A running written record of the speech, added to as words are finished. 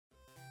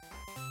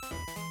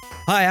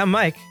Hi, I'm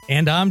Mike.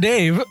 And I'm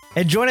Dave.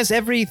 And join us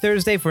every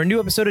Thursday for a new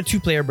episode of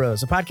Two Player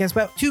Bros, a podcast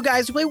about two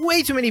guys who play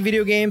way too many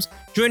video games.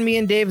 Join me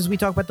and Dave as we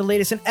talk about the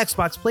latest in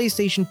Xbox,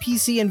 PlayStation,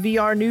 PC, and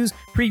VR news,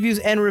 previews,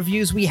 and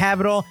reviews. We have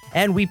it all,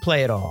 and we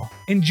play it all.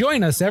 And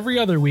join us every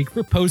other week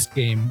for Post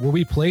Game, where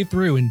we play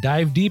through and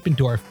dive deep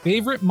into our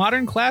favorite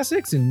modern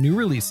classics and new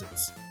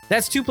releases.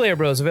 That's Two Player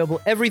Bros,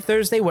 available every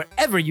Thursday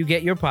wherever you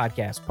get your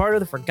podcast, part of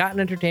the Forgotten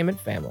Entertainment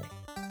family.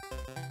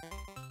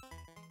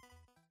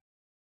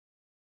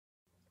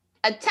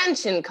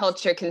 Attention,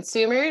 culture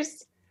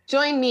consumers.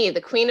 Join me, the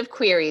Queen of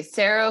Queries,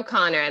 Sarah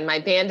O'Connor, and my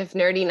band of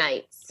nerdy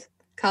knights.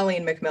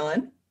 Colleen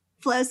McMillan.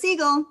 Flo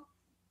Siegel.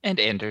 And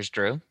Anders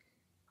Drew.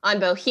 On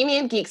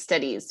Bohemian Geek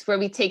Studies, where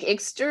we take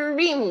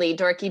extremely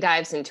dorky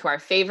dives into our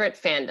favorite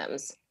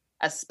fandoms,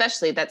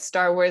 especially that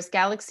Star Wars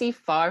galaxy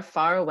far,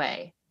 far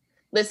away.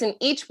 Listen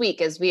each week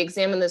as we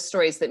examine the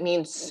stories that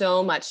mean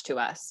so much to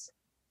us.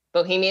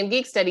 Bohemian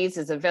Geek Studies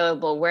is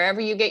available wherever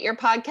you get your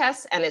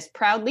podcasts and is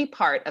proudly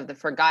part of the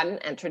Forgotten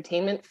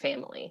Entertainment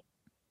family.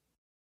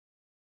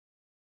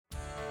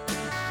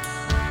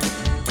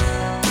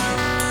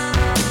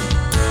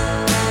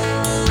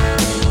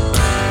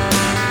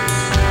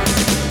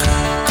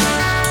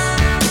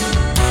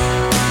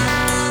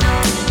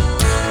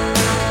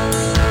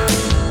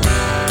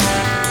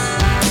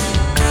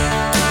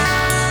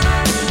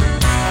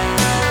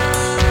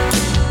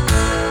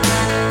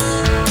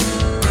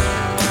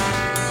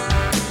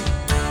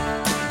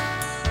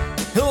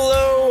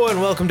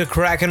 Welcome to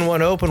Cracking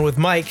One Open with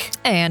Mike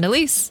and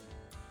Elise.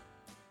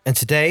 And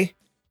today,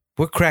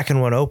 we're cracking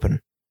one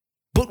open.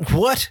 But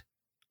what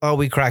are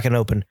we cracking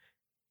open?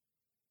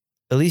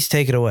 Elise,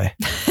 take it away.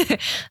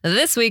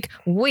 This week,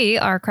 we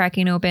are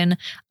cracking open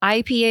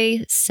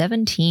IPA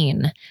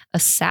 17, a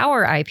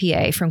sour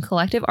IPA from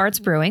Collective Arts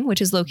Brewing,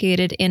 which is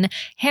located in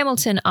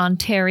Hamilton,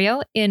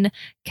 Ontario, in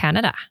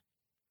Canada.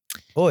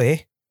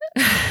 Oi.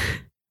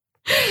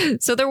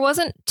 So there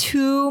wasn't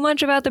too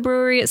much about the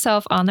brewery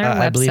itself on their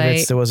website. I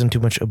believe there wasn't too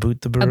much about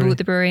the brewery. About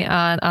the brewery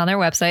on their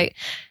website.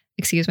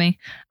 Excuse me.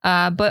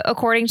 But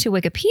according to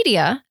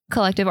Wikipedia,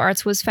 Collective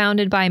Arts was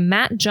founded by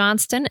Matt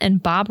Johnston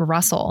and Bob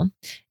Russell.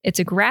 It's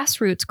a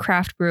grassroots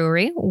craft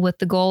brewery with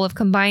the goal of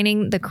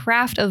combining the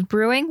craft of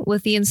brewing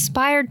with the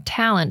inspired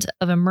talent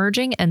of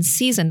emerging and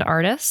seasoned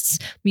artists,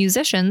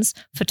 musicians,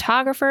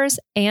 photographers,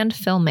 and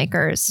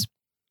filmmakers.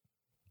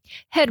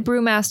 Head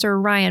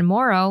brewmaster Ryan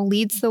Morrow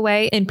leads the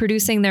way in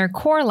producing their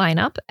core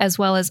lineup as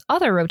well as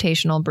other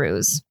rotational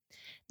brews.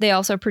 They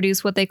also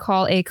produce what they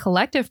call a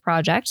collective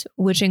project,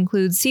 which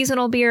includes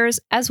seasonal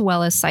beers as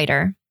well as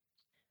cider.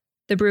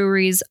 The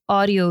brewery's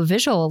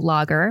audio-visual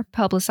lager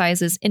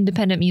publicizes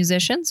independent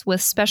musicians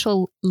with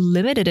special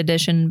limited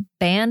edition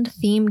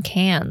band-themed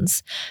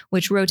cans,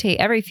 which rotate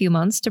every few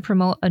months to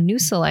promote a new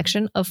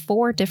selection of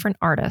 4 different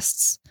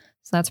artists.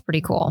 So that's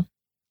pretty cool.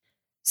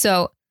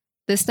 So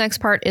this next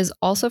part is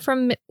also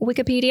from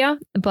Wikipedia,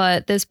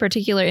 but this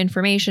particular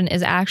information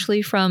is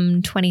actually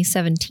from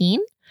 2017.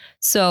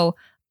 So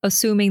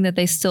assuming that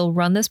they still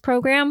run this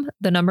program,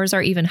 the numbers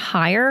are even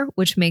higher,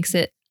 which makes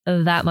it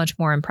that much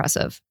more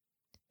impressive.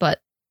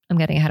 But I'm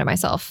getting ahead of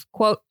myself.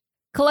 Quote,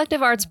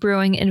 Collective Arts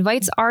Brewing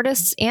invites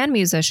artists and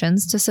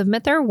musicians to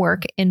submit their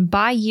work in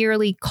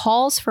bi-yearly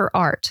calls for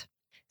art.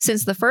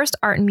 Since the first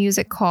art and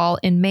music call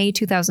in May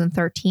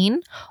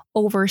 2013,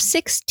 over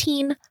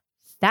 16,000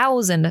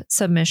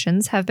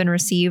 submissions have been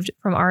received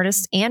from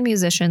artists and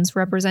musicians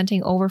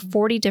representing over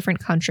 40 different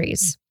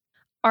countries.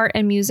 Art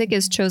and music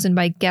is chosen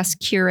by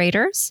guest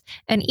curators,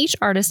 and each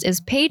artist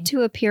is paid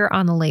to appear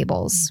on the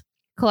labels.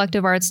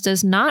 Collective Arts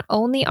does not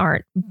own the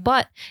art,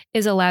 but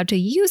is allowed to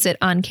use it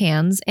on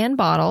cans and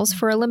bottles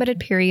for a limited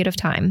period of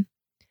time.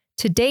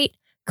 To date,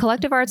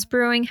 Collective Arts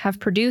Brewing have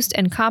produced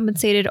and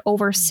compensated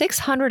over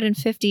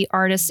 650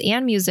 artists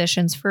and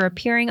musicians for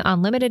appearing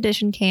on limited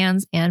edition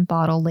cans and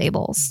bottle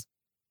labels.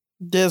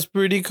 That's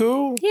pretty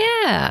cool.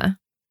 Yeah.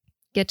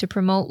 Get to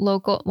promote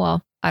local,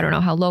 well, I don't know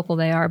how local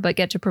they are, but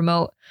get to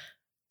promote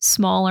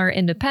smaller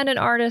independent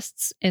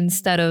artists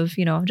instead of,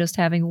 just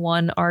having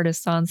one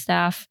artist on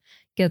staff.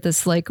 Get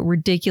this like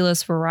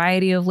ridiculous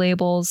variety of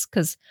labels,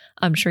 because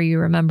I'm sure you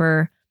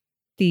remember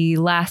the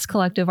last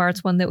Collective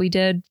Arts one that we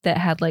did that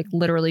had like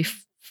literally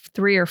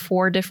 3 or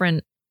 4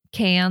 different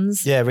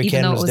cans. Yeah, every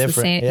can was different.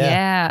 The same.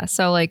 Yeah.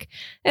 So like,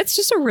 it's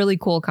just a really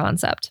cool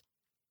concept.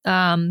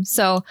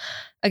 So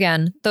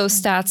again, those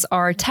stats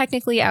are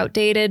technically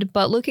outdated,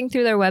 but looking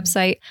through their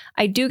website,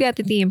 I do get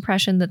the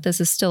impression that this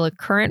is still a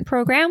current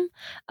program,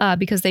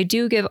 because they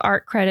do give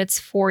art credits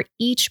for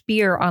each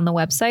beer on the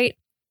website.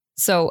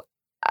 So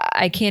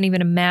I can't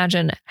even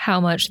imagine how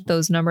much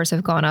those numbers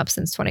have gone up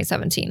since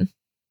 2017.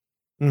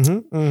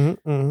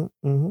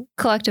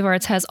 Collective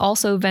Arts has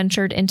also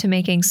ventured into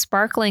making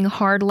sparkling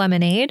hard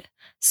lemonade,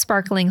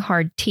 sparkling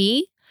hard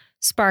tea,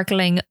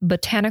 sparkling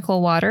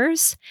botanical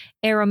waters,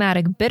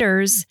 aromatic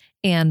bitters,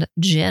 and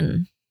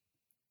gin.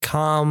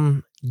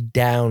 Calm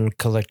down,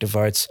 Collective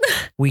Arts.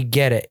 We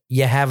get it.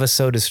 You have a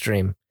soda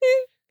stream.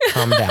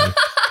 Calm down.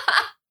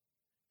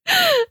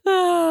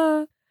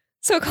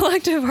 So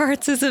Collective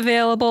Arts is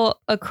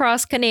available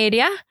across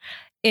Canada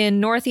in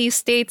Northeast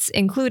states,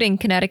 including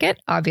Connecticut,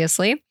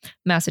 obviously,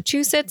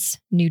 Massachusetts,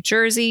 New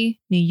Jersey,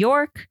 New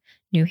York,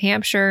 New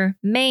Hampshire,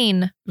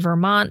 Maine,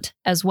 Vermont,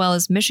 as well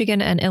as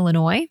Michigan and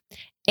Illinois.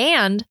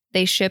 And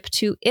they ship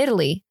to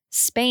Italy,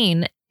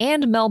 Spain,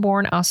 and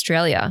Melbourne,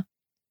 Australia.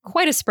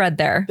 Quite a spread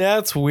there.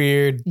 That's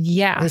weird.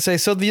 Yeah. I say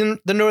so the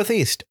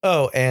Northeast.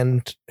 Oh,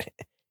 and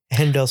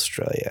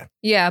Australia.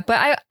 Yeah,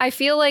 but I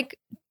feel like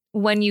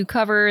when you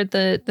cover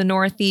the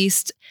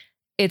Northeast,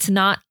 it's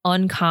not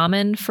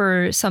uncommon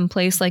for some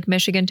place like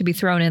Michigan to be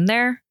thrown in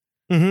there.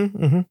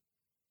 Mm-hmm, mm-hmm.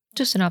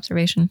 Just an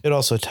observation. It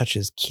also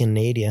touches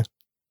Canada.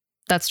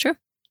 That's true.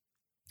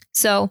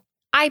 So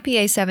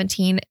IPA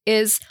 17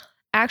 is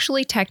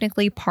actually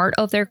technically part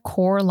of their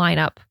core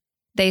lineup.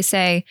 They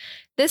say,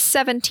 this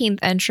 17th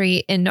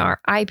entry in our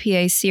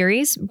IPA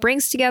series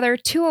brings together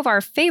two of our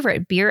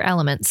favorite beer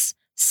elements,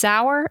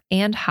 sour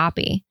and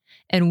hoppy.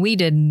 And we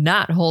did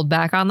not hold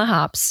back on the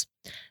hops.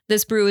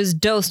 This brew is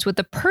dosed with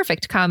the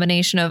perfect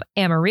combination of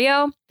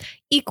Amarillo,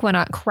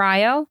 Equinox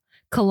Cryo,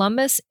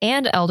 Columbus,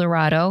 and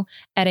Eldorado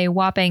at a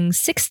whopping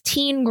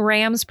 16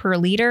 grams per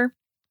liter,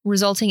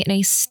 resulting in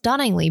a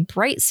stunningly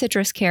bright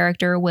citrus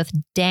character with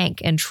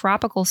dank and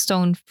tropical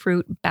stone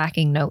fruit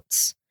backing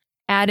notes.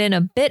 Add in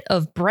a bit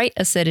of bright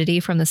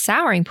acidity from the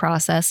souring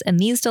process, and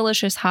these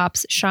delicious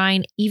hops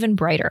shine even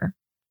brighter.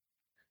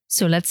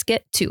 So let's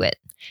get to it.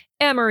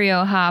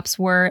 Amarillo hops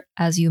were,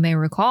 as you may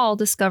recall,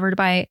 discovered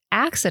by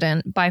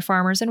accident by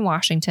farmers in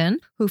Washington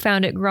who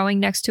found it growing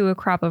next to a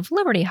crop of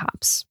Liberty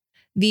hops.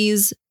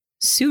 These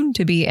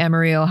soon-to-be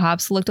Amarillo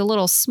hops looked a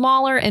little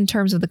smaller in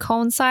terms of the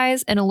cone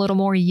size and a little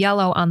more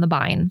yellow on the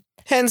vine.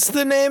 Hence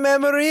the name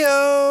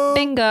Amarillo.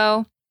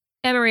 Bingo!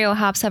 Amarillo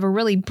hops have a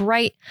really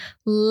bright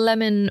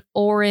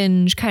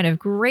lemon-orange kind of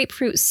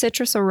grapefruit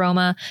citrus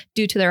aroma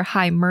due to their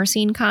high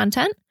myrcene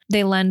content.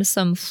 They lend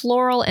some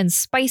floral and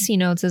spicy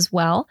notes as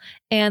well,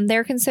 and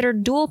they're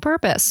considered dual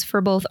purpose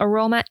for both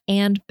aroma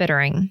and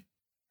bittering.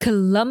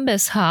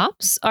 Columbus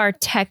hops are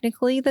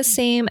technically the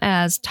same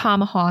as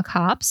Tomahawk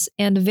hops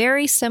and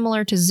very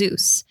similar to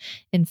Zeus.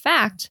 In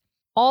fact,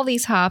 all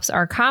these hops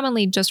are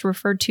commonly just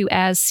referred to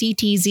as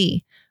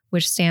CTZ,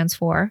 which stands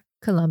for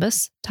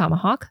Columbus,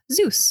 Tomahawk,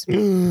 Zeus.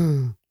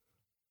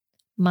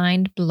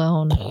 Mind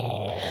blown.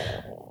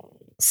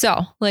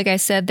 So, like I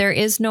said, there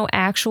is no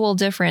actual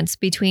difference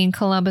between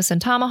Columbus and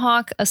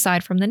Tomahawk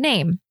aside from the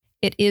name.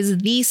 It is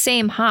the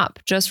same hop,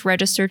 just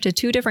registered to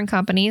two different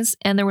companies,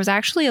 and there was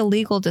actually a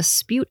legal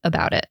dispute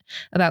about it,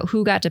 about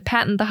who got to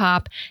patent the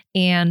hop,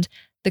 and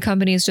the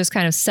companies just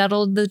kind of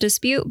settled the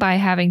dispute by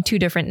having two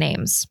different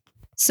names.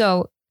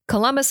 So,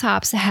 Columbus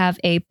hops have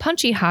a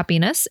punchy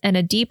hoppiness and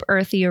a deep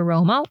earthy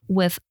aroma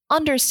with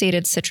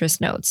understated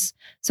citrus notes.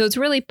 So it's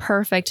really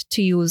perfect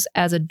to use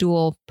as a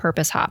dual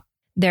purpose hop.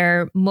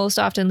 They're most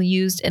often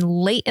used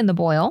late in the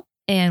boil,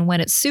 and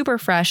when it's super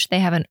fresh, they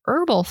have an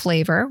herbal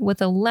flavor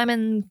with a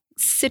lemon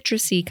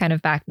citrusy kind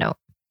of back note.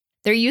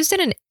 They're used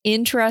in an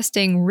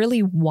interesting,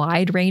 really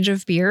wide range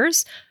of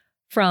beers,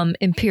 from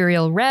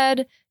Imperial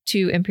Red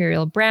to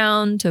Imperial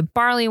Brown to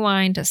barley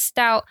wine to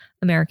stout,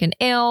 American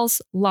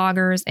ales,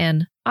 lagers,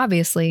 and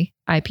obviously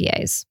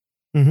IPAs.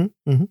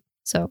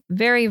 So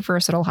very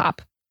versatile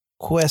hop.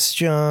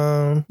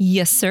 Question.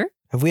 Yes, sir.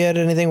 Have we had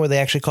anything where they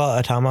actually call it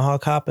a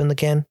Tomahawk hop in the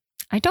can?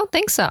 I don't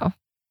think so.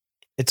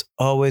 It's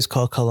always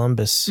called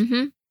Columbus.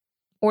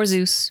 Or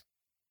Zeus.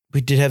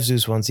 We did have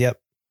Zeus ones,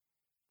 yep.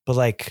 But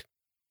like,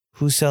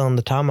 who's selling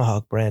the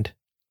Tomahawk brand?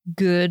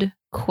 Good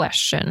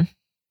question.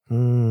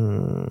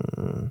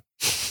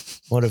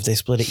 What if they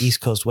split it East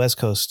Coast, West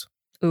Coast?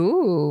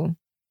 Ooh.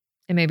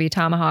 And maybe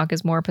Tomahawk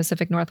is more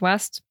Pacific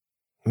Northwest?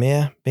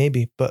 Yeah,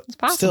 maybe. But It's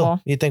possible.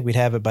 still, you'd think we'd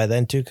have it by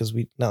then too, because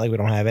not like we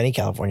don't have any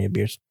California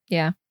beers.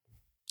 Yeah.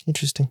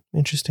 Interesting.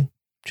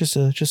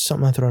 Just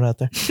something I'm throwing out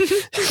there.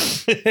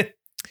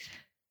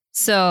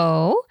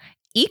 So,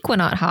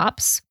 Equinox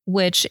hops,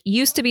 which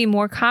used to be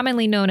more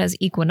commonly known as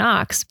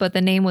Equinox, but the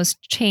name was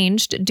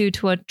changed due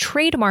to a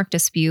trademark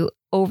dispute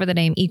over the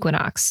name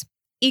Equinox.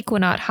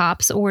 Equinox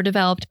hops were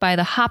developed by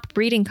the Hop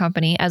Breeding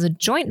Company as a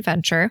joint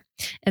venture,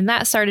 and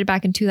that started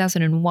back in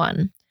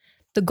 2001.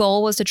 The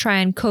goal was to try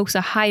and coax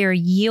a higher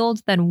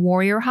yield than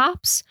Warrior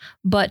hops,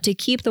 but to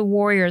keep the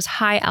Warrior's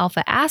high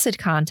alpha acid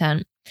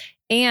content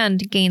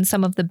and gain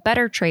some of the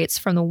better traits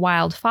from the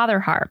Wild Father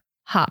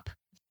hop.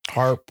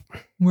 Harp.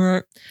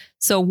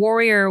 So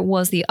Warrior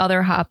was the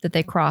other hop that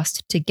they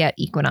crossed to get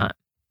Equinox.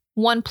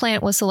 One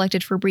plant was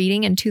selected for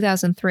breeding in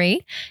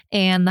 2003,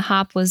 and the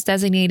hop was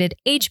designated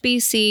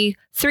HBC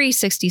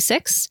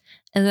 366,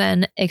 and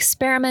then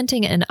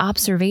experimenting and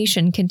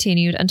observation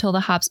continued until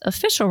the hop's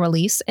official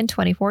release in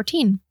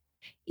 2014.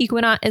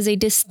 Equinox is a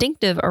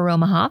distinctive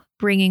aroma hop,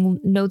 bringing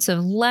notes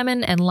of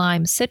lemon and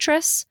lime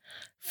citrus,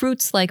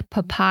 fruits like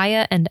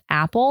papaya and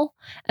apple,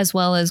 as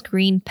well as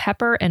green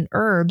pepper and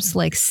herbs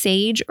like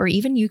sage or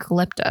even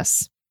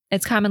eucalyptus.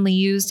 It's commonly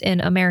used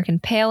in American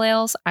pale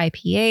ales,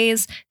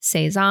 IPAs,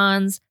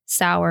 saisons,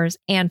 sours,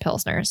 and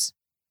pilsners.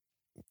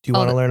 Do you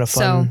want to learn a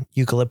fun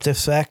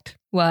eucalyptus fact?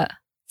 What?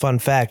 Fun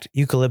fact,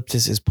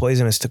 eucalyptus is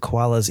poisonous to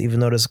koalas,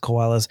 even though it is a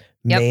koala's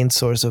main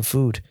source of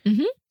food.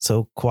 Mhm.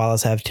 So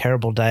koalas have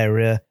terrible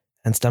diarrhea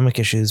and stomach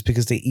issues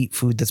because they eat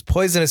food that's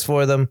poisonous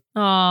for them.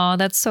 Oh,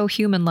 that's so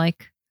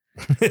human-like.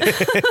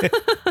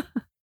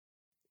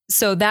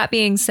 So that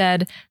being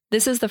said,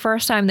 this is the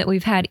first time that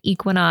we've had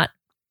Equinaut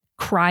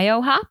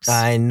cryo hops.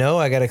 I know.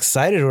 I got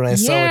excited when I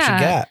saw what you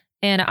got.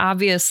 And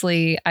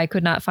obviously, I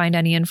could not find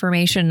any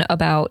information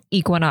about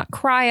Equinaut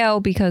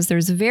cryo because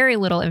there's very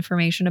little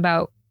information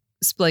about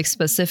like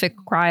specific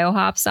cryo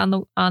hops on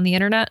the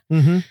internet.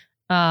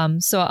 Mm-hmm.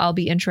 So I'll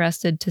be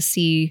interested to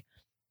see,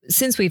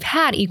 since we've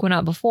had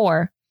Equinaut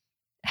before,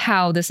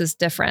 how this is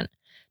different.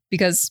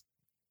 Because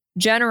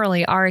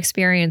generally our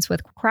experience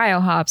with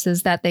cryo hops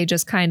is that they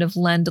just kind of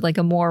lend like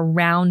a more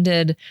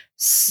rounded,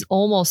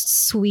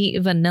 almost sweet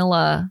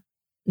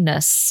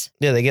vanilla-ness.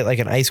 Yeah, they get like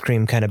an ice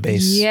cream kind of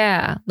base.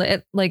 Yeah.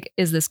 Like,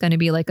 is this going to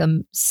be like a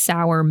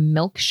sour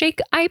milkshake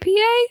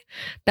IPA?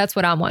 That's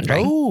what I'm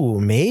wondering. Oh,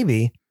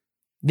 maybe.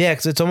 Yeah,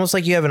 because it's almost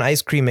like you have an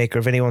ice cream maker.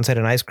 If anyone's had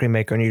an ice cream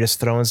maker and you're just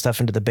throwing stuff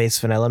into the base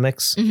vanilla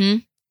mix,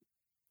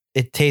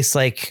 it tastes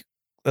like,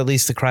 at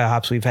least the cryo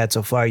hops we've had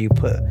so far, you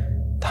put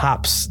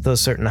hops,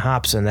 those certain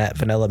hops in that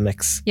vanilla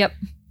mix. Yep.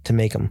 To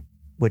make them,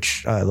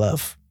 which I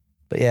love.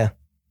 But yeah,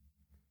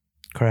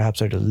 cryo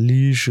hops are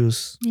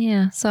delicious.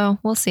 Yeah, so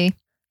we'll see.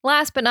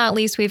 Last but not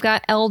least, we've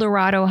got El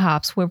Dorado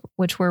hops,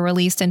 which were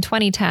released in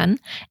 2010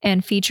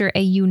 and feature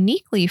a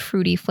uniquely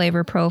fruity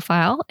flavor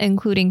profile,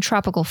 including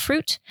tropical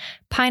fruit,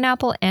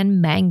 pineapple, and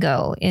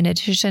mango, in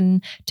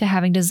addition to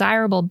having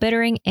desirable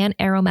bittering and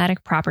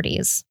aromatic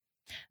properties.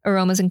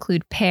 Aromas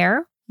include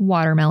pear,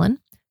 watermelon,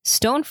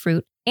 stone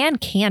fruit,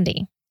 and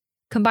candy.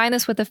 Combine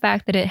this with the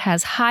fact that it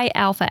has high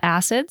alpha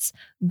acids,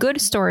 good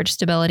storage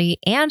stability,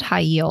 and high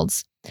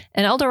yields.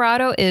 And El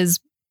Dorado is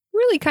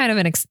really kind of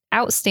an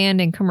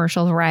outstanding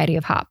commercial variety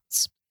of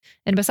hops.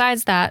 And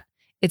besides that,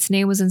 its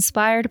name was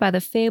inspired by the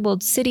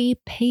fabled city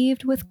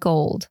paved with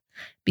gold,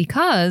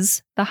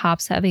 because the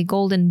hops have a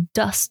golden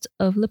dust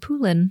of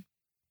lupulin.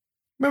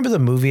 Remember the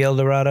movie El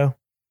Dorado?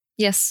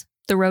 Yes,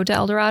 The Road to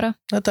El Dorado.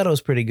 I thought it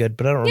was pretty good,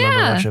 but I don't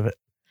remember much of it.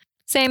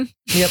 Same.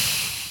 Yep.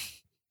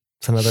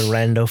 It's another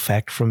rando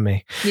fact from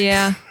me.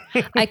 Yeah.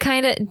 I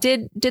kind of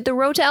did The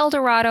Road to El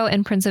Dorado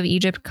and Prince of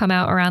Egypt come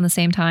out around the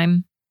same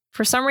time?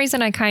 For some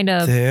reason, I kind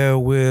of... There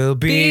will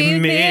be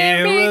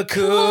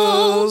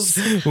miracles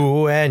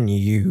when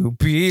you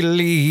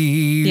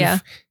believe. Yeah.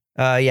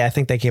 Yeah, I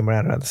think they came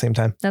around the same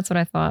time. That's what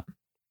I thought.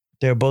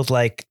 They're both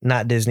like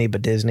not Disney,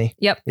 but Disney.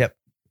 Yep. And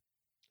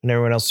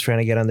everyone else is trying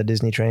to get on the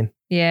Disney train.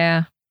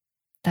 Yeah.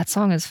 That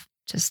song is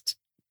just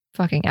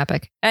fucking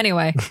epic.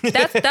 Anyway,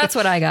 that's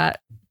what I got.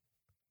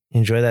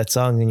 Enjoy that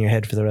song in your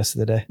head for the rest of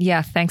the day.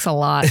 Yeah, thanks a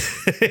lot.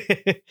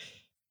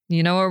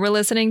 You know what we're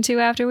listening to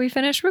after we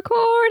finish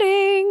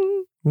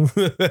recording?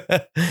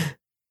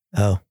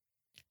 Oh.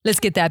 Let's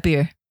get that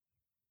beer.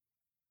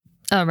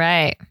 All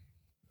right.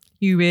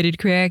 You ready to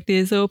crack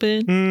this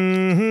open?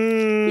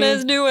 Mm-hmm.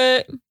 Let's do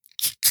it.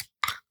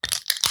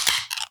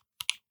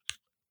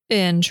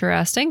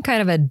 Interesting.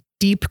 Kind of a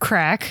deep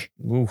crack.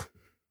 Ooh.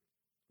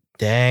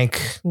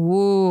 Dank.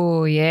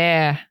 Ooh,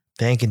 yeah.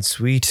 Dank and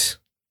sweet.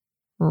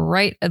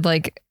 Right,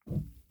 like,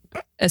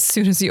 as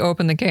soon as you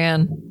open the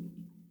can.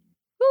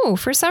 Ooh,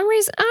 for some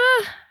reason,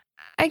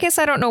 I guess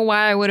I don't know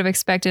why I would have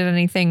expected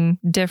anything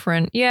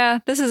different. Yeah,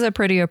 this is a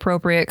pretty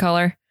appropriate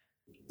color.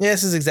 Yeah,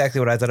 this is exactly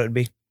what I thought it would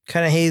be.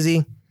 Kind of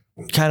hazy,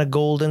 kind of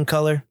golden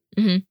color.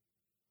 Mm-hmm.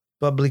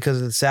 Bubbly because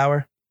of the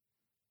sour.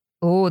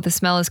 Oh, the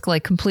smell is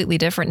like completely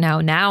different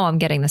now. Now I'm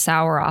getting the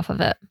sour off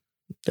of it.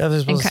 That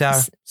was supposed to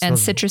sour. And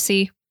Smells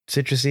citrusy.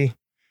 Citrusy.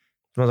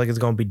 Smells like it's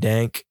going to be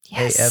dank.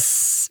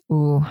 Yes.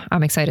 Ooh,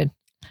 I'm excited.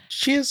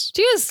 Cheers.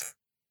 Cheers.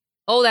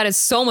 Oh, that is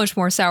so much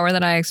more sour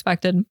than I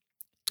expected.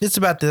 It's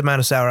about the amount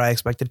of sour I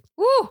expected.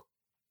 Ooh,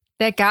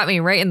 that got me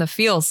right in the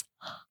feels.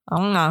 I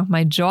don't know,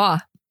 my jaw.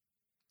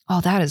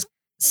 Oh, that is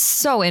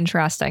so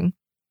interesting.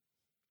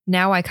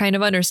 Now I kind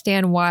of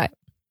understand why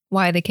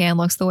the can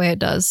looks the way it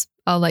does.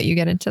 I'll let you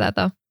get into that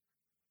though.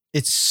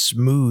 It's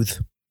smooth.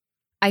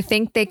 I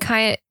think they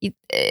kind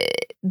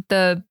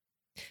of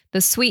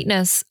the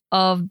sweetness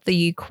of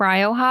the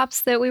cryo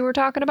hops that we were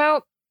talking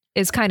about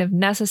is kind of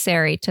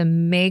necessary to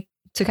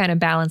kind of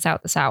balance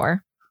out the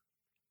sour.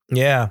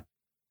 Yeah.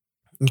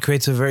 It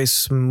creates a very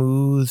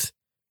smooth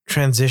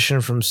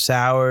transition from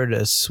sour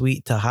to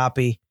sweet to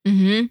hoppy.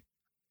 Mm-hmm.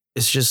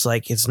 It's just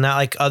like, it's not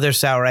like other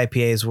sour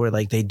IPAs where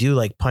like they do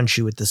like punch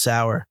you with the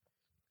sour.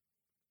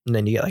 And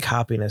then you get like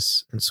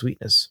hoppiness and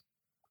sweetness.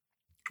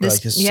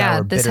 This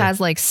has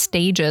like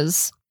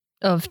stages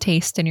of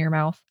taste in your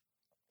mouth.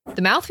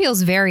 The mouth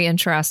feels very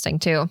interesting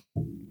too.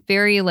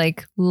 Very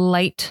like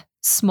light,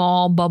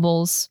 small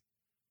bubbles.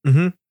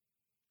 Mm-hmm.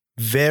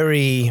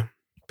 Very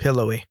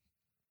pillowy.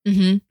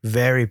 Mm-hmm.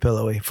 Very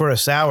pillowy. For a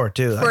sour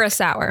too. For a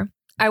sour.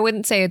 I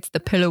wouldn't say it's the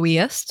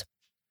pillowiest.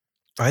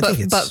 I think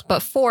it's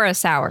but for a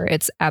sour,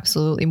 it's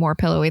absolutely more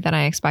pillowy than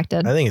I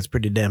expected. I think it's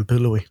pretty damn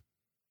pillowy.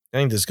 I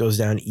think this goes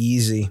down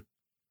easy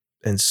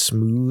and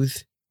smooth.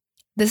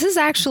 This is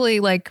actually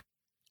like,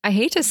 I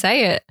hate to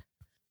say it,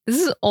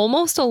 This is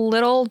almost a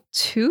little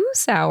too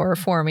sour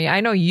for me.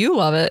 I know you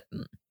love it.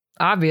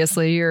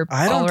 Obviously, you're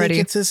I don't already...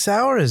 think it's as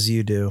sour as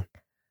you do.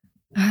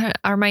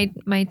 Are my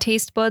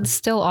taste buds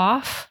still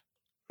off?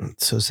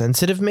 So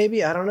sensitive,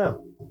 maybe? I don't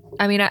know.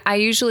 I mean, I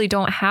usually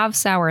don't have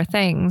sour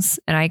things,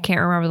 and I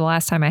can't remember the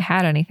last time I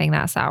had anything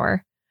that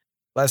sour.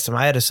 Last time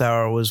I had a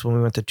sour was when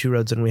we went to Two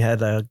Roads and we had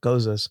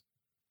Gozas.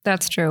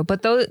 That's true.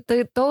 But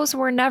those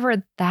were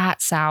never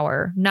that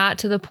sour. Not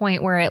to the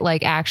point where it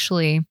like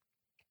actually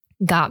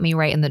got me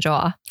right in the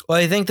jaw. Well,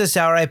 I think the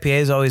sour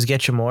IPAs always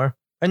get you more.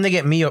 And they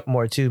get me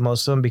more too,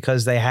 most of them,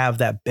 because they have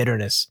that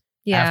bitterness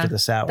after the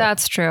sour.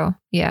 That's true.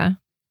 Yeah.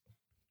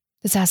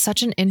 This has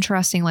such an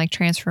interesting like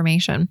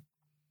transformation.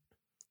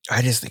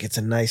 I just think it's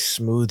a nice,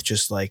 smooth,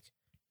 just like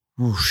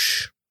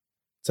whoosh.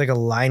 It's like a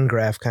line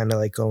graph kind of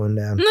like going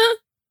down.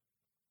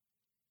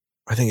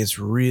 I think it's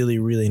really,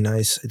 really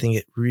nice. I think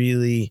it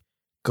really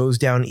goes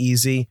down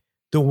easy.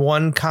 The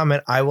one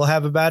comment I will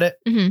have about it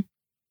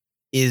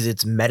is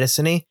it's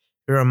medicine-y.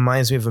 It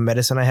reminds me of a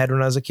medicine I had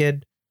when I was a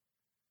kid.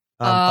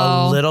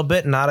 A little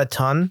bit, not a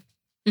ton,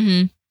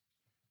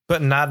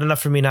 but not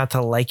enough for me not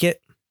to like it.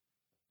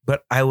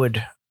 But I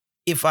would,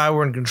 if I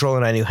were in control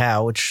and I knew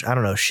how, which I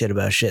don't know shit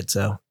about shit,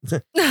 so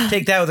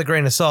take that with a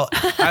grain of salt.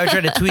 I would try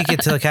to tweak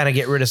it to kind of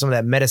get rid of some of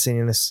that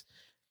medicine-ness.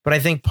 But I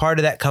think part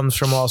of that comes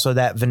from also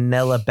that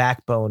vanilla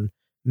backbone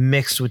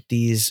mixed with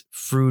these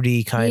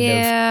fruity kind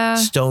of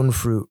stone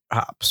fruit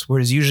hops.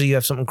 Whereas usually you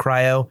have something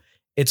cryo,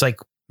 it's like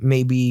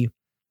maybe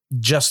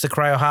just the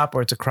cryo hop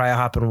or it's a cryo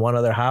hop and one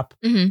other hop.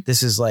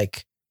 This is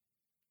like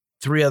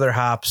 3 other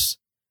hops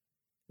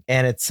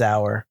and it's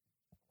sour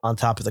on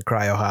top of the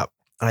cryo hop.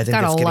 And I think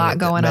got that's a getting lot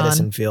going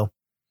medicine on. Feel.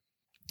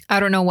 I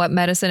don't know what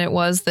medicine it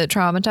was that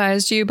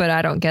traumatized you, but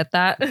I don't get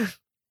that.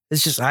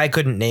 It's just, I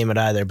couldn't name it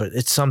either, but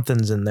it's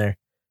something's in there.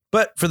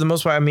 But for the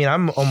most part, I mean,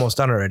 I'm almost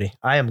done already.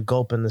 I am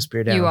gulping this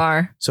beer down. You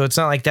are. So it's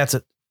not like that's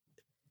a...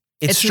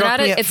 It's not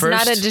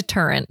a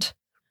deterrent.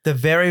 The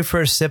very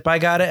first sip I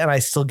got it, and I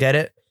still get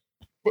it.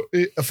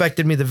 It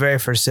affected me the very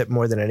first sip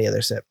more than any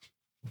other sip.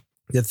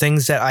 The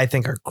things that I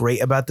think are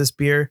great about this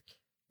beer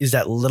is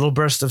that little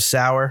burst of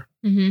sour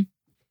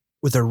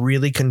with a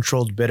really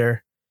controlled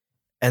bitter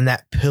and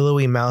that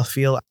pillowy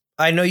mouthfeel.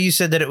 I know you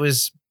said that it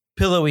was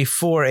pillowy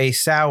for a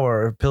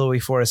sour or pillowy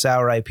for a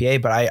sour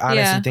IPA, but I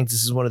honestly think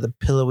this is one of the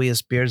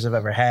pillowiest beers I've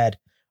ever had,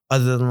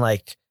 other than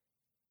like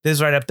this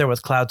is right up there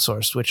with Cloud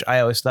Source, which I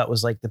always thought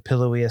was like the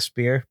pillowiest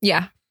beer.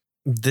 Yeah.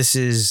 This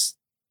is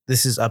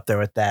up there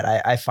with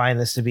that. I find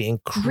this to be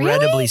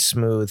incredibly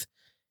smooth.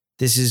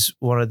 This is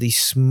one of the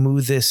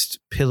smoothest,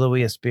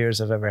 pillowiest beers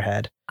I've ever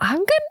had.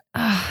 I'm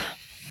good.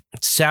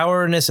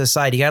 Sourness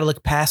aside, you got to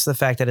look past the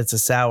fact that it's a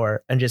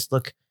sour and just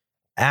look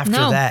after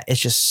that. It's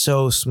just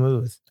so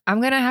smooth. I'm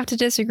going to have to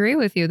disagree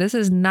with you. This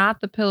is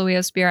not the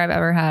pillowiest beer I've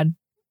ever had.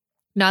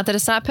 Not that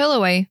it's not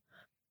pillowy,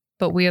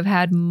 but we have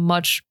had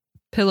much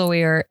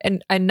pillowier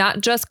and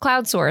not just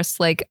Cloud Source.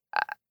 Like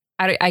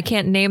I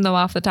can't name them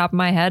off the top of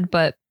my head,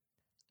 but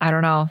I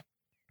don't know.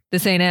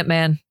 This ain't it,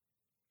 man.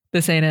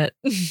 This ain't it.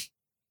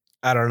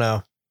 I don't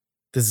know.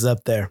 This is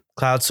up there.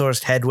 Cloud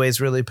Source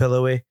Headway's really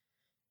pillowy.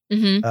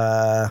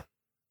 And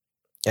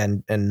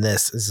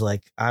this is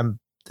like,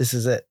 this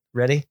is it.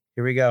 Ready?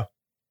 Here we go.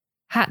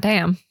 Hot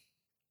damn.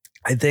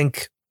 I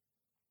think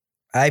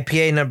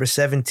IPA number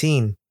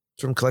 17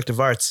 from Collective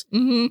Arts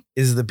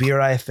is the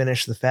beer I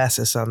finished the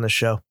fastest on the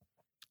show.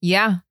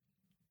 Yeah.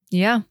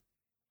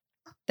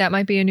 That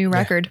might be a new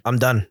record. I'm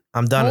done.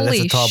 And it's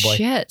a tall boy.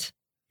 Shit.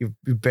 You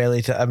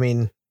barely, I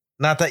mean,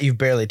 not that you've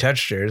barely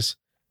touched yours,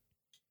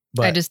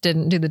 but I just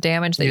didn't do the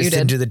damage that you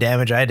didn't did. do the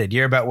damage I did.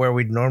 You're about where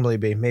we'd normally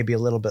be, maybe a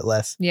little bit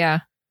less. Yeah.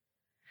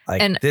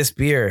 Like and this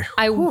beer.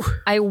 I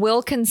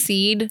will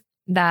concede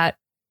that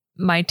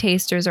my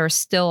tasters are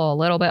still a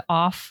little bit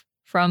off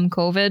from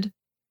COVID,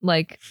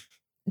 like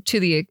to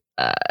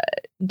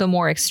the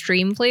more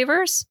extreme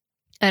flavors.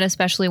 And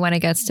especially when it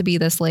gets to be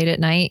this late at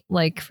night,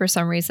 like for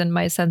some reason,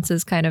 my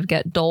senses kind of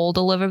get dulled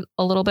a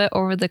little bit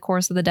over the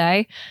course of the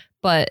day.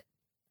 But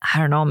I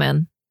don't know,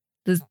 man.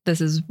 This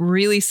is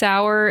really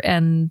sour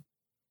and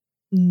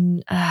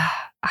I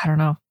don't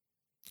know.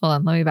 Hold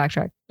on, let me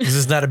backtrack. Is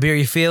this not a beer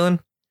you feeling?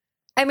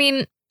 I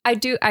mean, I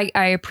do.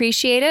 I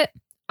appreciate it.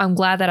 I'm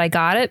glad that I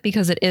got it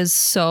because it is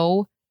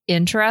so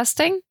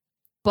interesting.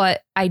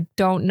 But I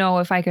don't know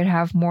if I could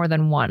have more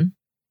than one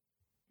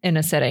in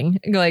a sitting.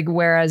 Like,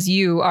 whereas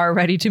you are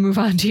ready to move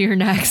on to your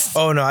next.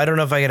 Oh, no, I don't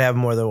know if I could have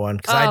more than one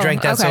because I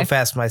drank that so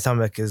fast my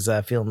stomach is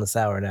feeling the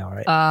sour now,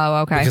 right?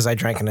 Oh, okay. Because I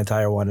drank an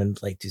entire one in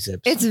like 2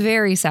 sips. It's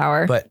very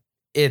sour. But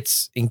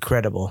it's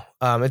incredible.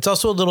 It's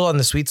also a little on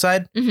the sweet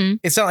side.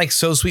 It's not like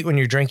so sweet when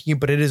you're drinking it,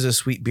 but it is a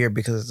sweet beer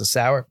because it's a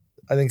sour.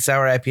 I think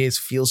sour IPAs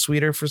feel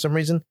sweeter for some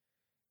reason.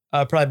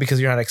 Probably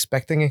because you're not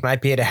expecting an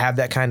IPA to have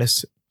that kind of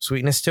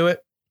sweetness to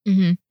it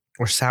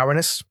or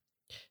sourness.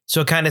 So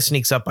it kind of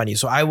sneaks up on you.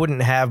 So I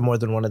wouldn't have more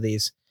than one of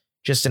these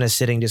just in a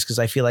sitting just because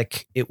I feel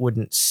like it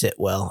wouldn't sit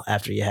well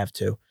after you have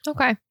to.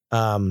 Okay.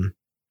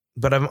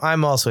 But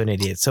I'm also an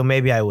idiot. So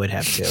maybe I would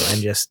have to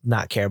and just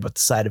not care about the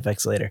side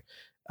effects later.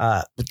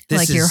 But this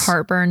Like your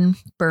heartburn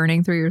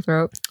burning through your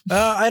throat.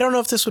 I don't know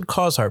if this would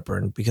cause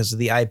heartburn because of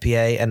the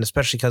IPA and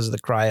especially because of the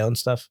cryo and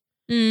stuff.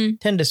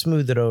 Tend to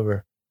smooth it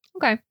over.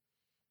 Okay.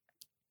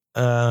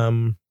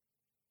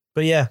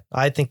 But yeah,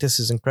 I think this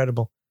is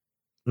incredible.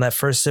 And that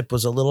first sip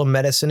was a little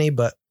medicine-y,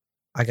 but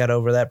I got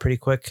over that pretty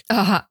quick.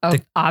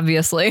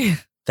 Obviously.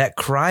 That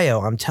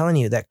cryo, I'm telling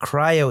you, that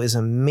cryo is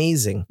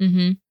amazing.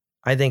 Mm-hmm.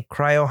 I think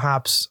cryo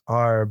hops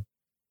are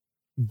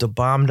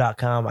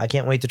thebomb.com. I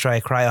can't wait to try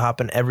a cryo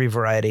hop in every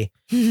variety.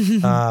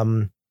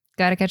 Gotta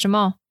catch them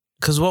all.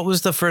 Because what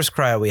was the first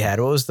cryo we had?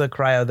 What was the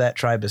cryo that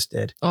Tribus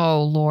did?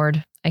 Oh,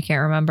 Lord. I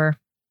can't remember.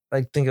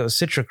 I think it was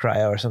Citra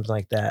cryo or something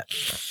like that.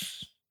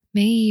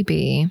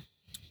 Maybe.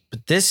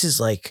 But this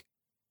is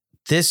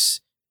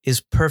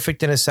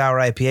perfect in a sour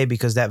IPA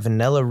because that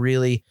vanilla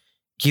really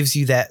gives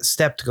you that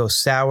step to go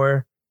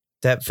sour,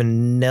 that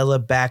vanilla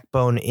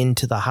backbone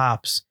into the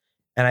hops.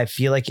 And I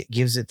feel like it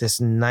gives it this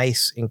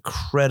nice,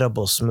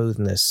 incredible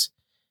smoothness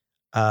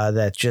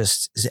that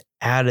just is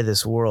out of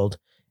this world.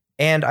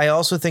 And I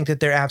also think that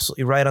they're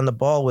absolutely right on the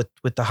ball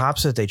with the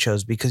hops that they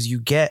chose because you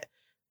get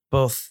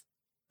both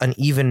an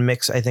even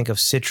mix, I think, of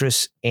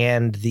citrus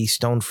and the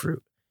stone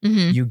fruit.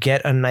 Mm-hmm. You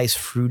get a nice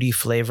fruity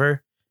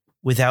flavor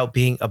without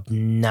being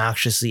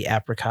obnoxiously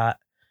apricot.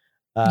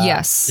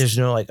 Yes. There's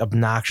no like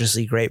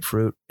obnoxiously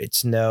grapefruit.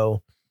 It's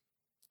no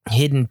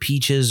hidden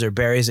peaches or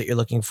berries that you're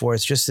looking for.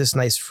 It's just this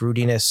nice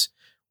fruitiness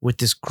with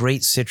this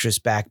great citrus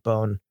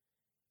backbone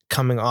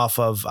coming off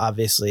of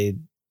obviously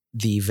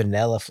the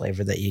vanilla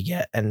flavor that you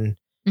get and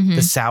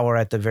the sour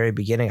at the very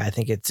beginning. I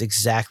think it's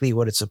exactly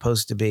what it's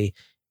supposed to be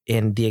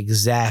in the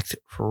exact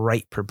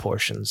right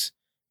proportions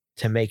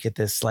to make it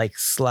this like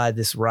slide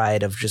this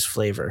ride of just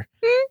flavor.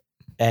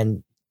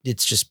 And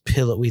it's just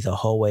pillowy the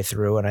whole way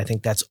through. And I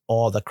think that's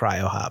all the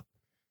cryo hop.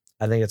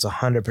 I think it's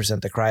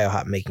 100% the cryo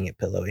hop making it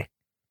pillowy.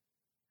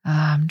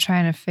 I'm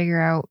trying to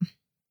figure out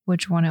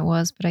which one it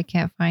was, but I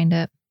can't find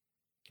it.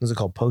 Was it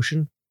called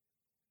Potion?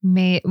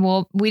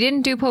 Well, we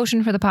didn't do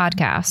Potion for the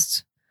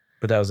podcast.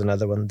 But that was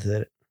another one that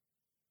did it.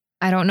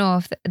 I don't know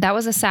if that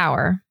was a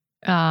sour.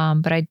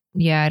 But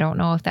I don't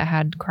know if that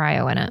had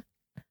cryo in it.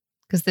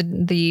 Because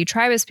the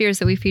Tribus beers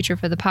that we feature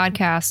for the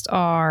podcast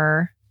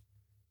are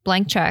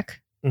Blank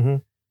Check,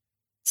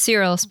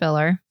 Cereal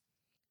Spiller,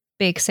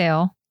 Bake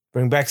Sale.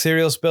 Bring back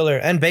Cereal Spiller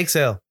and Bake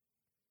Sale.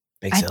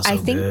 Bake Sale's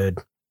so good.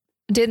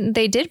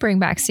 They did bring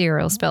back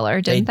Cereal Spiller,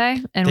 didn't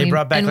they? And they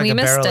brought back like a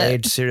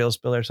barrel-aged it. Cereal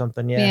Spiller or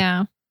something. Yeah.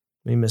 Yeah.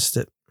 We missed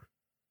it.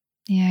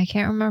 Yeah, I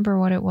can't remember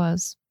what it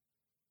was.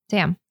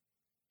 Damn.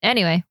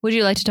 Anyway, would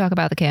you like to talk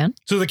about the can?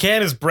 So the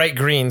can is bright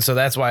green, so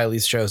that's why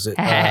Elise chose it.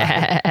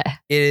 It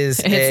is.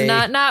 It's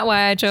not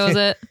why I chose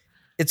it.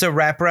 It's a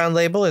wraparound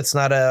label. It's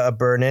not a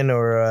burn-in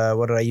or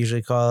what do I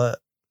usually call it?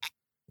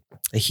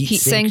 A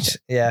heat synced.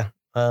 Yeah.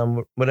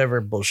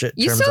 Whatever bullshit.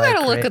 You still got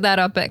to look at that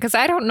up because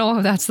I don't know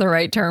if that's the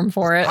right term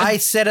for it. I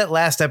said it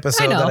last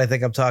episode that I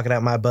think I'm talking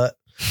out my butt.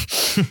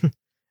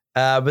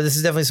 But this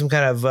is definitely some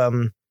kind of.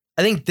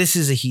 I think this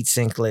is a heat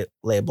sink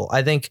label.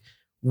 I think.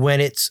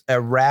 When it's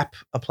a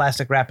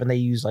plastic wrap, and they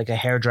use like a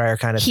hairdryer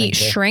kind of heat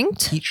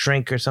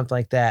shrink or something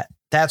like that.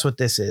 That's what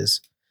this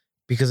is,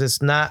 because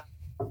it's not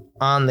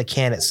on the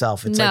can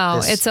itself. It's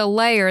it's a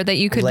layer that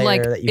you could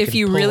if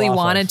you really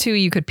wanted to,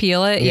 you could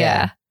peel it.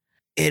 Yeah.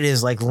 It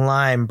is like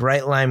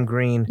bright lime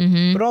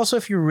green, but also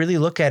if you really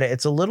look at it,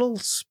 it's a little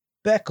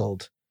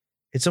speckled.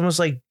 It's almost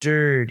like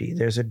dirty.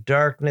 There's a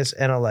darkness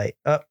and a light.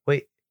 Oh,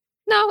 wait.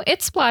 No,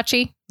 it's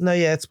splotchy. No,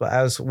 yeah,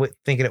 I was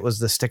thinking it was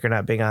the sticker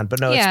not being on,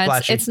 but no, it's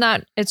splotchy. It's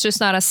not. It's just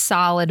not a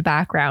solid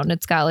background.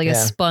 It's got like a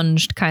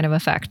sponged kind of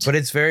effect. But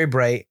it's very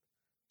bright.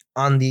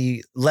 On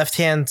the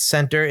left-hand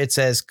center, it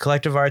says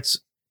Collective Arts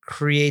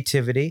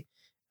Creativity.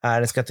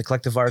 And it's got the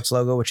Collective Arts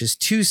logo, which is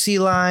 2 sea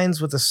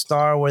lines with a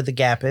star where the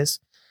gap is.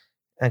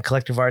 And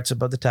Collective Arts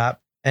above the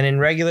top. And in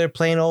regular,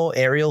 plain old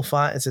Arial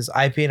font, it says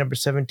IPA number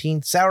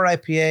 17, Sour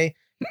IPA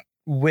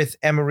with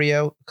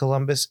Amarillo,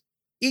 Columbus,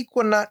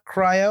 Equinaut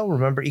Cryo.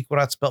 Remember,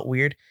 Equinaut spelled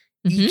weird.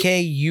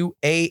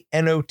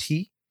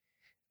 EKUANOT.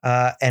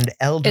 And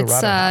El Dorado.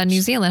 It's hops.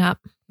 New Zealand hop.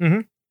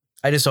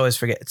 I just always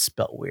forget it's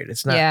spelled weird.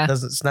 It's not.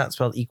 It's not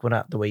spelled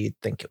Equinaut the way you'd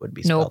think it would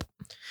be spelled.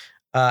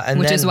 Nope.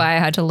 Which is why I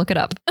had to look it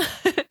up.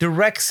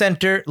 Direct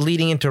center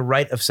leading into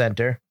right of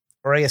center,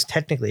 or I guess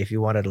technically, if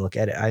you wanted to look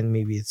at it,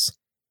 maybe it's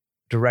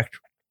direct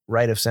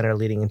right of center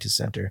leading into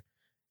center,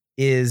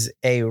 is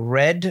a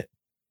red,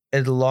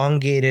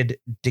 elongated,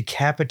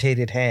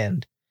 decapitated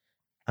hand.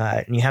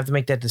 And you have to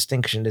make that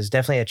distinction. There's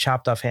definitely a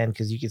chopped off hand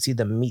because you can see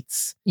the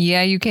meats.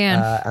 Yeah, you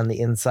can. On the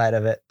inside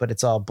of it, but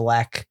it's all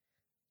black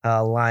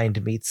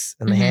lined meats.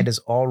 And the hand is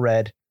all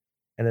red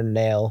and a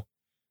nail.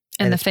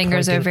 And the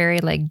fingers are very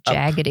like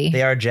jaggedy.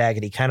 They are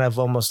jaggedy, kind of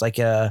almost like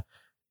a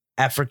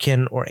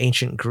African or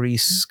ancient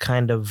Greece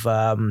kind of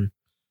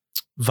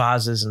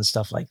vases and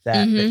stuff like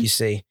that that you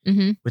see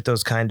with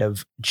those kind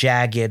of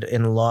jagged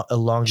and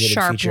elongated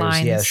sharp features.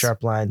 Lines. Yeah,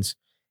 sharp lines.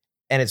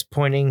 And it's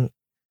pointing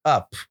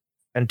up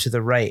and to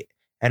the right,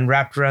 and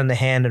wrapped around the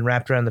hand and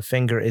wrapped around the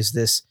finger is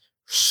this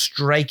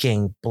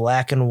striking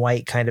black and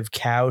white kind of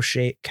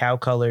cow-colored, almost like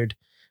a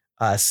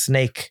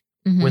snake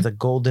Mhm. with a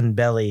golden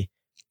belly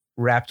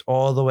wrapped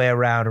all the way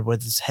around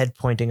with its head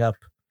pointing up.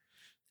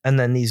 And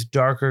then these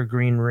darker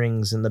green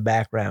rings in the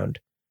background.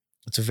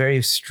 It's a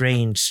very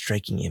strange,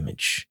 striking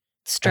image.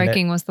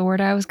 Striking was the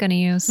word I was going to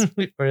use.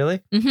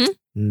 Really? hmm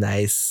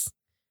Nice.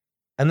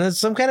 And there's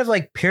some kind of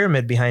like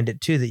pyramid behind it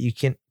too that you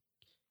can.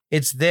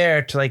 It's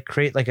there to like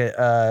create like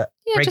a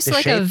Yeah, break just the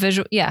like shape. a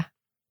visual. Yeah,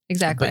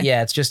 exactly. But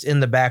yeah, it's just in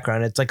the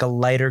background. It's like a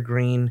lighter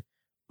green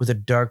with a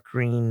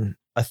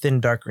thin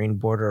dark green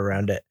border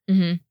around it.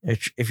 hmm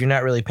If you're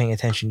not really paying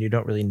attention, you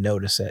don't really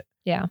notice it.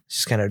 Yeah. It's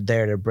just kind of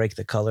there to break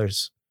the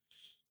colors.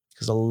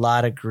 Because a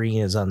lot of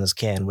green is on this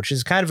can, which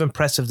is kind of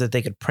impressive that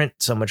they could print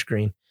so much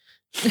green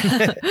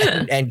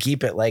and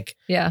keep it like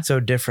Yeah. so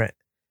different.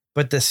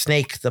 But the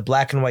snake, the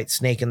black and white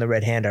snake and the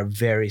red hand are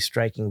very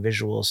striking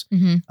visuals,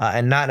 hmm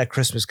and not in a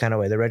Christmas kind of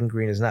way. The red and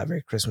green is not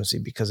very Christmassy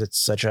because it's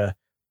such a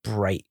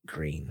bright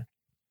green.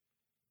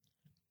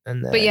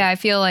 And then, But yeah, I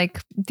feel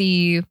like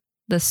the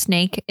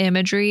snake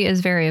imagery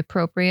is very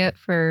appropriate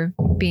for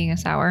being a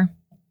sour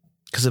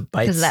because it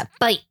bites. because of that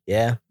bite.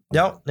 Yeah.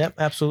 Yep.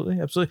 Absolutely.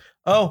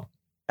 Oh,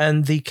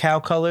 and the cow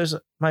colors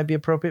might be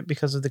appropriate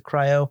because of the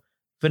cryo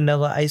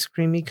vanilla ice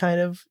creamy kind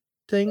of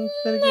thing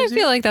that it I gives you.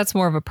 feel like that's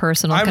more of a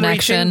personal I'm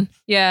connection. reaching.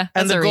 Yeah.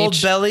 And that's the a gold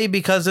reach. belly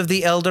because of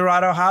the El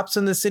Dorado hops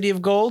in the city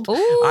of gold. Ooh,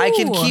 I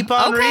can keep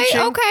on reaching.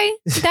 Okay.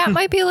 That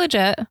might be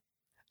legit.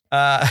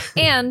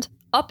 And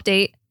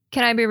update.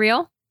 Can I be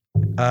real?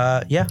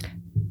 Yeah.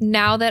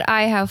 Now that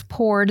I have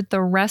poured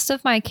the rest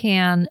of my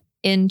can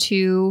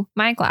into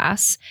my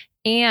glass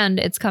and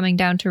it's coming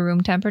down to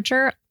room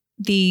temperature,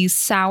 the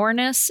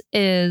sourness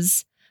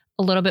is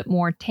a little bit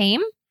more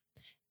tame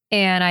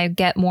and I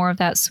get more of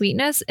that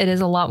sweetness. It is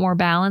a lot more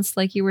balanced,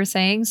 like you were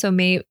saying. So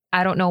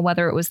I don't know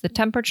whether it was the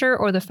temperature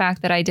or the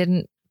fact that I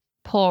didn't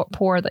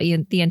pour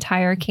the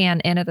entire can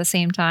in at the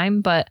same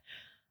time, but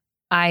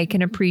I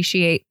can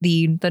appreciate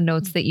the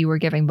notes that you were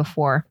giving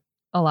before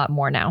a lot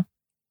more now.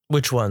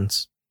 Which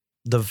ones?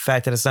 The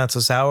fact that it's not so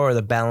sour or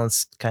the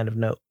balanced kind of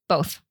note?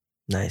 Both.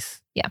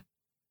 Nice. Yeah.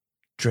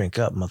 Drink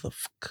up,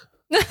 motherfucker.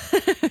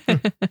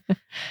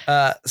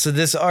 So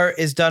this art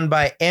is done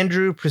by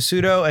Andrew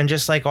Prosciutto, and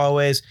just like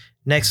always,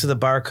 next to the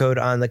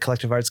barcode on the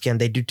Collective Arts can,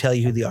 they do tell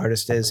you who the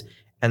artist is,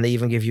 and they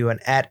even give you an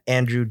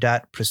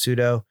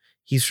 @Andrew.Prosciutto.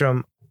 He's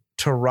from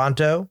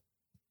Toronto,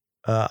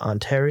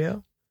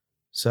 Ontario.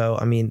 So,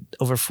 I mean,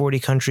 over 40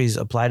 countries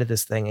apply to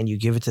this thing, and you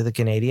give it to the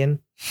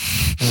Canadian?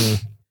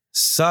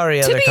 Sorry,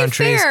 To other be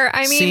countries. fair,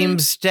 I mean,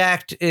 seems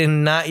stacked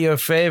in not your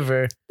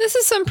favor. this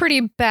is some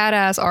pretty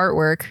badass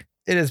artwork.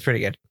 It is pretty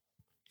good.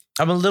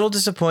 I'm a little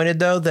disappointed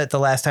though that the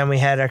last time we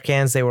had our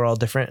cans, they were all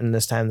different, and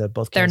this time they're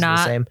both They're cans are the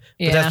not. same. But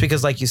Yeah. that's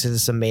because, like you said,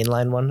 this is a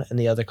mainline one, and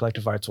the other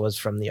Collective Arts was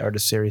from the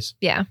artist series.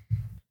 Yeah.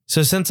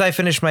 So since I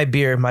finished my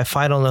beer, my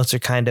final notes are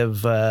kind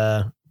of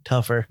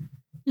tougher.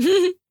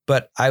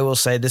 But I will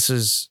say this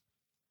is.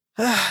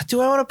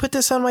 Do I want to put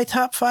this on my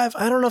top 5?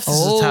 I don't know if this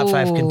is a top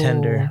 5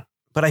 contender.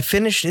 But I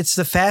finished. It's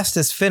the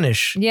fastest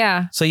finish.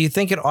 Yeah. So you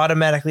think it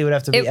automatically would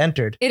have to be It-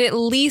 entered. It at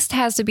least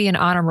has to be an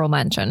honorable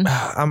mention.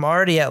 I'm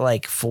already at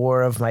like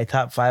 4 of my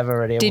top 5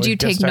 already. Did you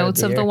take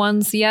notes of the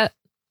ones yet?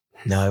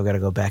 No, I've got to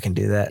go back and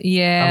do that.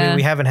 Yeah. I mean,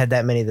 we haven't had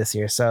that many this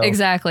year, so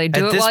exactly.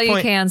 Do at it this while you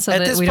point- can so at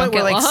that this we don't point get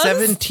we're like lost.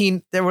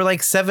 17. There were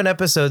like 7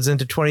 episodes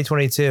into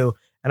 2022,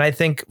 and I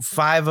think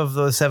 5 of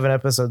those 7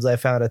 episodes I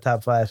found a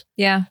top 5.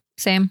 Yeah.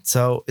 Same.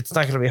 So it's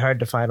not going to be hard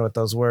to find what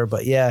those were,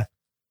 but yeah,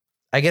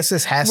 I guess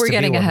this has We're to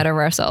getting be one. ahead of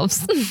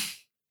ourselves.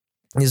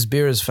 This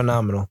beer is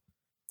phenomenal.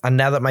 And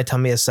now that my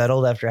tummy is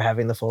settled after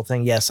having the full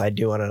thing, yes, I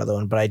do want another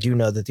one, but I do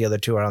know that the other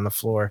 2 are on the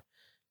floor,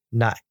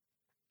 not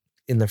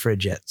in the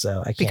fridge yet. So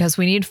I can't. Because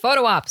we need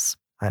photo ops.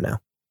 I know.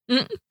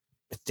 Mm.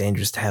 It's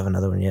dangerous to have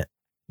another one yet.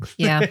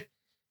 Yeah.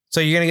 So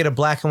you're going to get a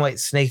black and white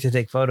snake to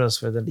take photos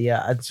for the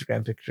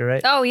Instagram picture,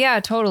 right? Oh, yeah,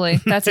 totally.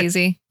 That's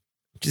easy.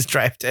 Just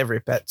drive to every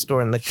pet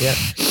store in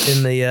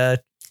the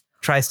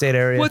tri-state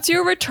area. What's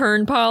your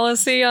return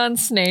policy on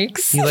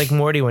snakes? You like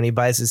Morty when he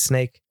buys his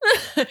snake?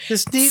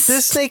 Does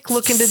this snake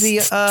look into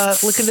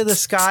the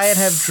sky and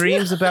have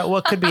dreams about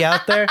what could be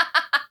out there?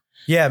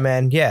 Yeah,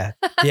 man. Yeah,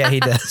 he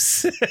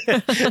does.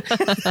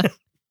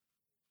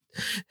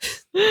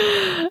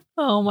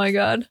 Oh my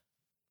God.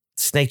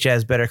 Snake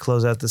Jazz better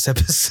close out this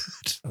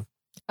episode.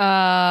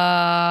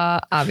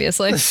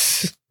 Obviously.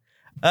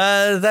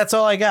 That's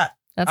all I got.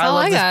 That's all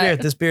I love got. this beer.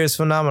 This beer is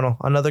phenomenal.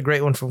 Another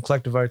great one from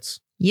Collective Arts.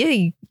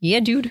 Yeah,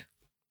 dude.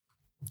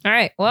 All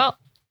right. Well,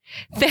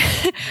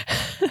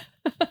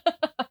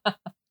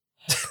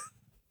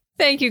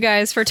 thank you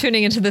guys for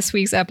tuning into this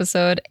week's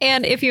episode.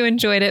 And if you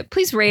enjoyed it,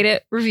 please rate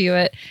it, review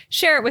it,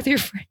 share it with your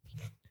friends.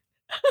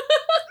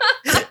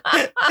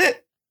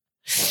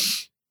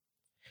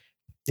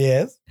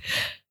 Yes.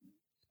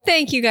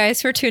 Thank you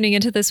guys for tuning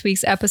into this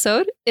week's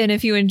episode. And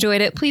if you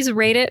enjoyed it, please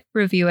rate it,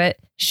 review it,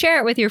 share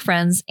it with your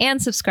friends, and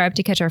subscribe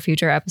to catch our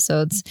future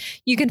episodes.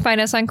 You can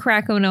find us on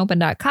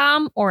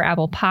crackonopen.com or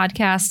Apple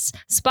Podcasts,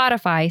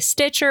 Spotify,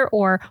 Stitcher,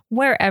 or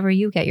wherever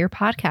you get your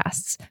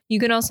podcasts. You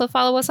can also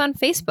follow us on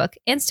Facebook,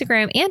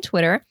 Instagram, and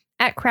Twitter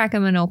at Crack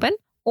 'em and Open,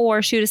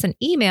 or shoot us an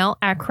email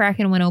at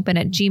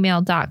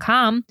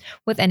krakenwhenopen@gmail.com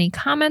with any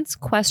comments,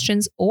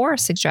 questions, or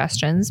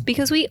suggestions,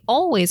 because we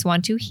always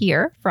want to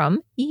hear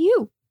from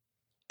you.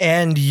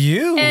 And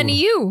you. And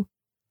you.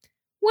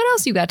 What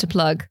else you got to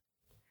plug?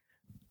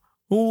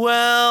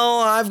 Well,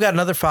 I've got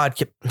another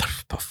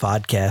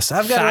podcast.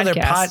 I've got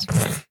another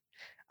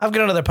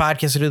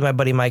podcast to do with my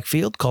buddy Mike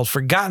Field called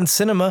Forgotten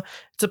Cinema.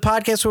 It's a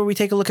podcast where we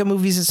take a look at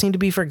movies that seem to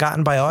be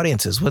forgotten by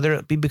audiences, whether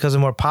it be because a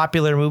more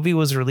popular movie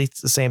was released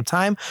at the same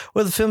time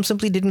or the film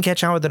simply didn't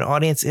catch on with an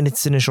audience in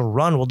its initial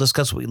run. We'll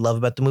discuss what we love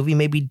about the movie,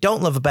 maybe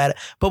don't love about it,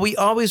 but we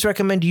always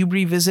recommend you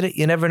revisit it.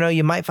 You never know,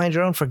 you might find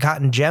your own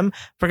forgotten gem.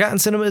 Forgotten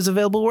Cinema is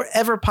available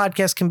wherever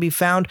podcasts can be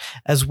found,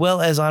 as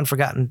well as on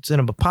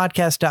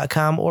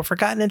ForgottenCinemaPodcast.com or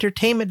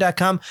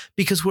ForgottenEntertainment.com,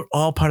 because we're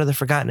all part of the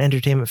Forgotten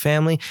Entertainment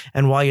family.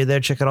 And while you're there,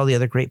 check out all the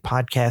other great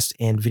podcasts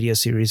and video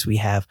series we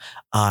have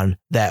on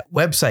that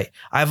website.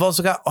 I've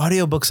also got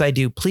audiobooks I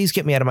do. Please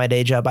get me out of my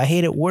day job. I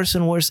hate it worse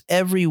and worse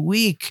every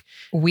week.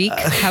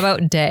 How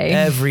about day?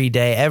 Every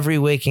day, every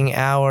waking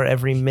hour,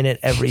 every minute,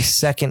 every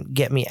second.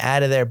 Get me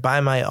out of there. Buy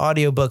my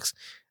audiobooks.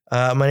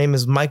 My name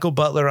is Michael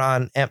Butler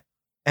on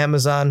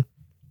Amazon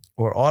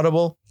or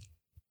Audible.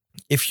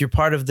 If you're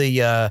part of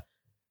the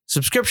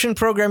subscription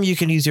program, you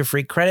can use your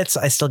free credits.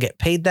 I still get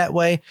paid that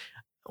way.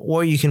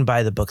 Or you can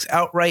buy the books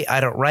outright. I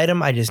don't write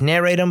them. I just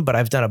narrate them, but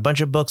I've done a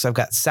bunch of books. I've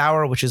got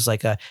Sour, which is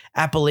like a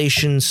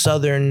Appalachian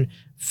Southern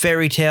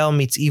fairy tale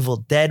meets Evil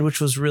Dead,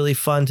 which was really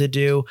fun to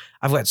do.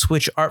 I've got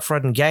Switch Art,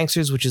 Fraud, and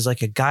Gangsters, which is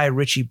like a Guy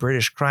Ritchie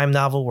British crime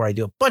novel where I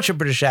do a bunch of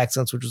British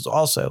accents, which was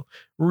also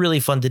really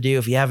fun to do.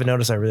 If you haven't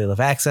noticed, I really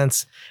love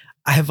accents.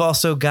 I've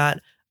also got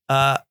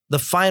The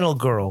Final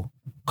Girl,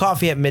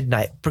 Coffee at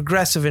Midnight,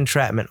 Progressive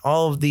Entrapment.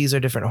 All of these are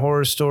different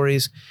horror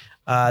stories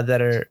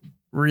that are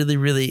really,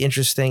 really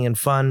interesting and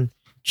fun.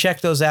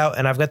 Check those out.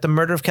 And I've got The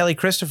Murder of Kelly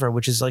Christopher,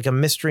 which is like a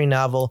mystery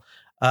novel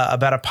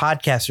about a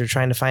podcaster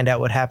trying to find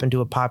out what happened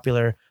to a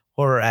popular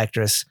horror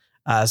actress.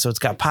 So it's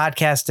got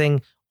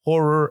podcasting,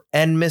 horror,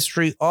 and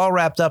mystery all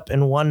wrapped up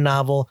in one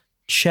novel.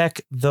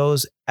 Check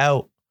those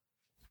out.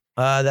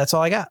 That's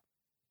all I got.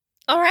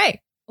 All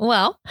right.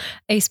 Well,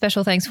 a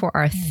special thanks for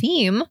our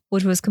theme,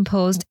 which was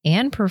composed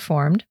and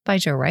performed by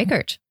Joe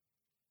Reichert.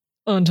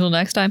 Until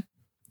next time.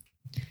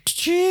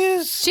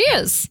 Cheers.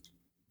 Cheers.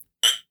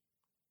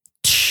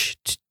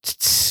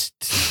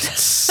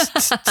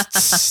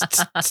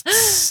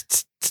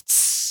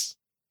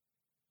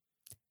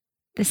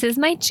 This is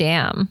my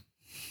jam.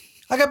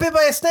 I got bit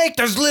by a snake.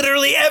 There's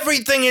literally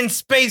everything in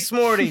space,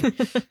 Morty.